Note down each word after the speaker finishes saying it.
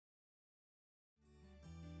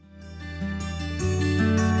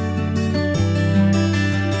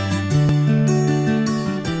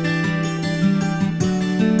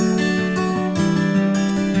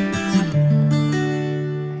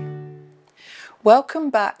Welcome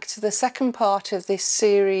back to the second part of this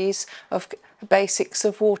series of basics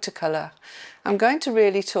of watercolour. I'm going to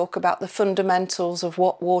really talk about the fundamentals of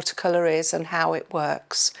what watercolour is and how it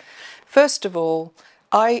works. First of all,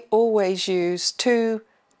 I always use two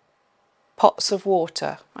pots of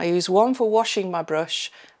water. I use one for washing my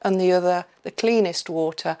brush and the other, the cleanest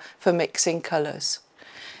water, for mixing colours.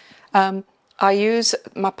 I use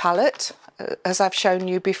my palette, as I've shown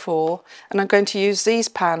you before, and I'm going to use these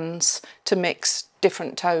pans to mix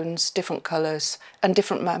different tones, different colours and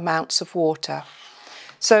different amounts of water.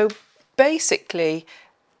 So basically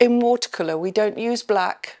in watercolour we don't use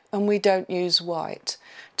black and we don't use white.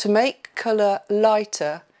 To make colour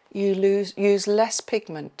lighter you use less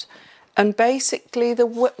pigment, and basically the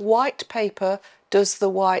white paper does the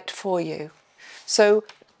white for you. So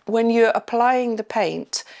when you're applying the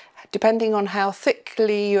paint, depending on how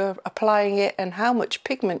thickly you're applying it and how much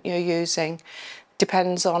pigment you're using,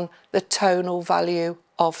 depends on the tonal value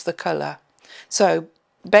of the colour. So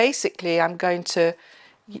basically I'm going to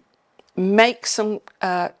make some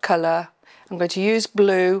colour. I'm going to use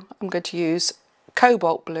blue, I'm going to use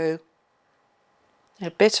cobalt blue, a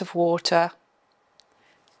bit of water,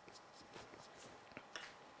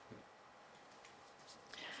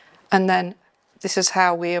 and then this is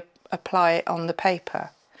how we apply it on the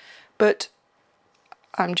paper. But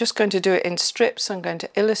I'm just going to do it in strips. I'm going to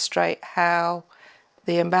illustrate how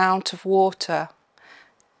the amount of water,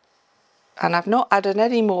 and I've not added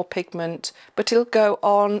any more pigment, but it'll go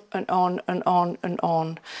on and on and on and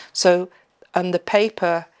on. So, and the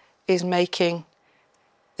paper is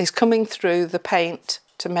coming through the paint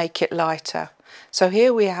to make it lighter. So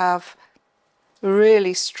here we have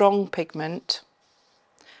really strong pigment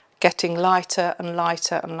getting lighter and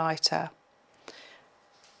lighter and lighter.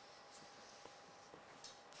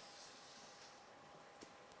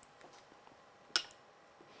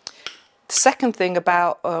 The second thing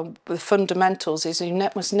about the fundamentals is you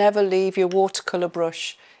must never leave your watercolour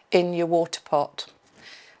brush in your water pot,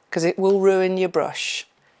 because it will ruin your brush.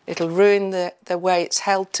 It'll ruin the way it's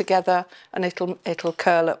held together, and it'll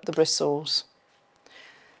curl up the bristles.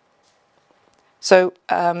 So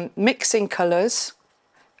mixing colours,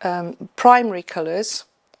 primary colours,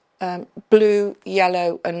 blue,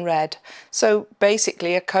 yellow and red. So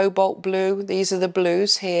basically a cobalt blue, these are the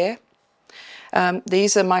blues here.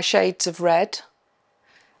 These are my shades of red,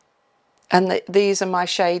 and these are my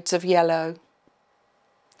shades of yellow.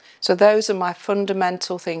 So those are my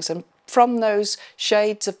fundamental things, and from those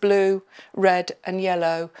shades of blue, red and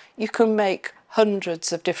yellow you can make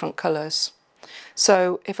hundreds of different colours.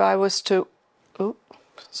 So if I was to,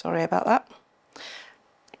 sorry about that,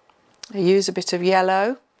 I use a bit of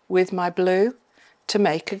yellow with my blue to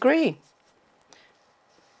make a green.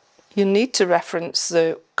 You need to reference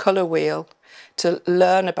the colour wheel to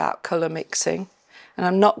learn about colour mixing, and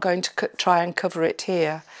I'm not going to try and cover it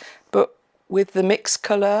here, but with the mixed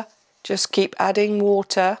colour just keep adding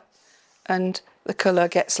water and the colour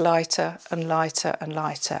gets lighter and lighter and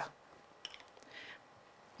lighter.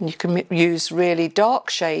 And you can use really dark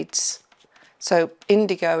shades. So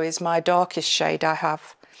indigo is my darkest shade I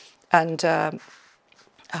have, and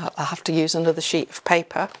I'll have to use another sheet of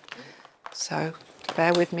paper, so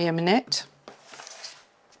bear with me a minute.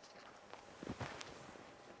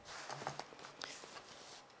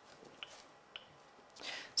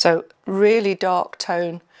 So really dark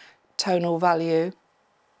tonal value.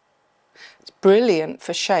 It's brilliant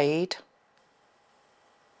for shade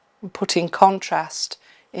and putting contrast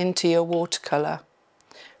into your watercolour.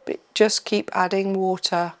 But just keep adding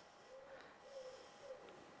water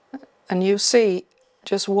and you'll see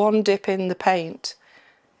just one dip in the paint,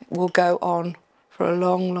 it will go on for a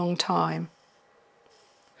long, long time.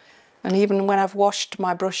 And even when I've washed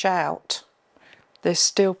my brush out, there's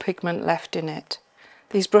still pigment left in it.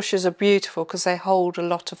 These brushes are beautiful because they hold a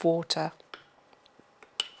lot of water.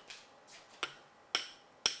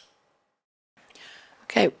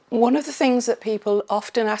 Okay, one of the things that people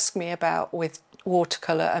often ask me about with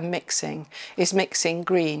watercolour and mixing is mixing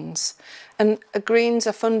greens. And greens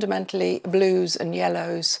are fundamentally blues and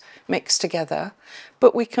yellows mixed together,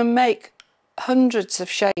 but we can make hundreds of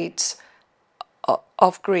shades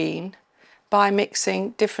of green by mixing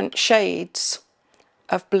different shades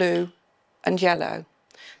of blue and yellow.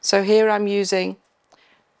 So here I'm using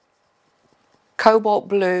cobalt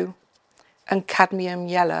blue and cadmium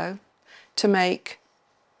yellow to make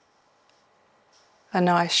a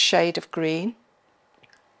nice shade of green.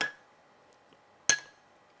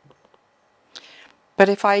 But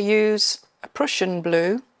if I use a Prussian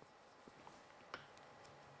blue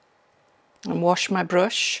and wash my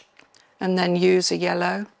brush and then use a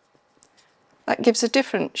yellow, that gives a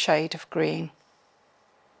different shade of green.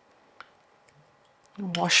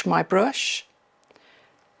 Wash my brush.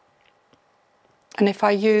 And if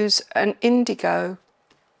I use an indigo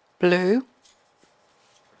blue,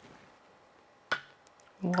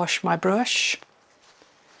 wash my brush,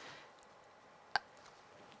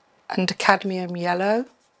 and a cadmium yellow,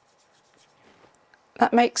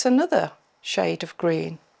 that makes another shade of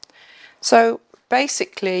green. So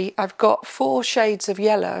basically I've got 4 shades of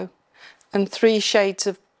yellow and 3 shades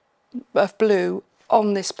of blue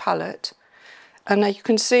on this palette, and you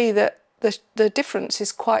can see that the difference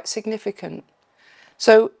is quite significant.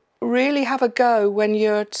 So really have a go when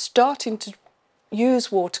you're starting to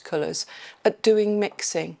use watercolours at doing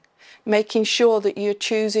mixing, making sure that you're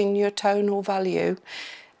choosing your tonal value.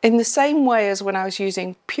 In the same way as when I was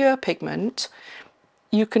using pure pigment,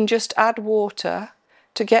 you can just add water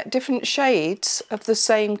to get different shades of the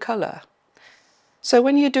same colour. So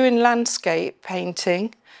when you're doing landscape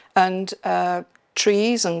painting and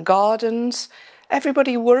trees and gardens,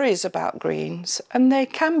 everybody worries about greens and they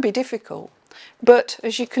can be difficult. But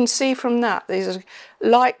as you can see from that, there's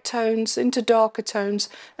light tones into darker tones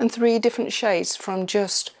and 3 different shades from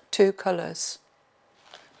just 2 colours,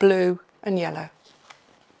 blue and yellow.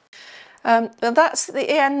 That's the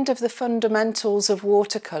end of the fundamentals of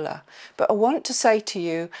watercolour, but I want to say to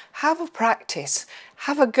you, have a practice,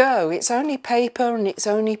 have a go. It's only paper and it's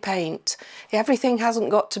only paint. Everything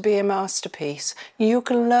hasn't got to be a masterpiece. You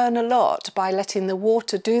can learn a lot by letting the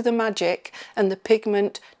water do the magic and the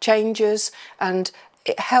pigment changes, and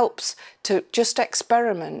it helps to just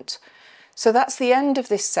experiment. So that's the end of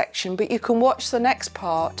this section, but you can watch the next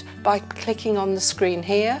part by clicking on the screen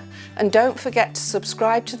here, and don't forget to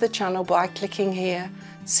subscribe to the channel by clicking here.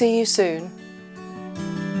 See you soon.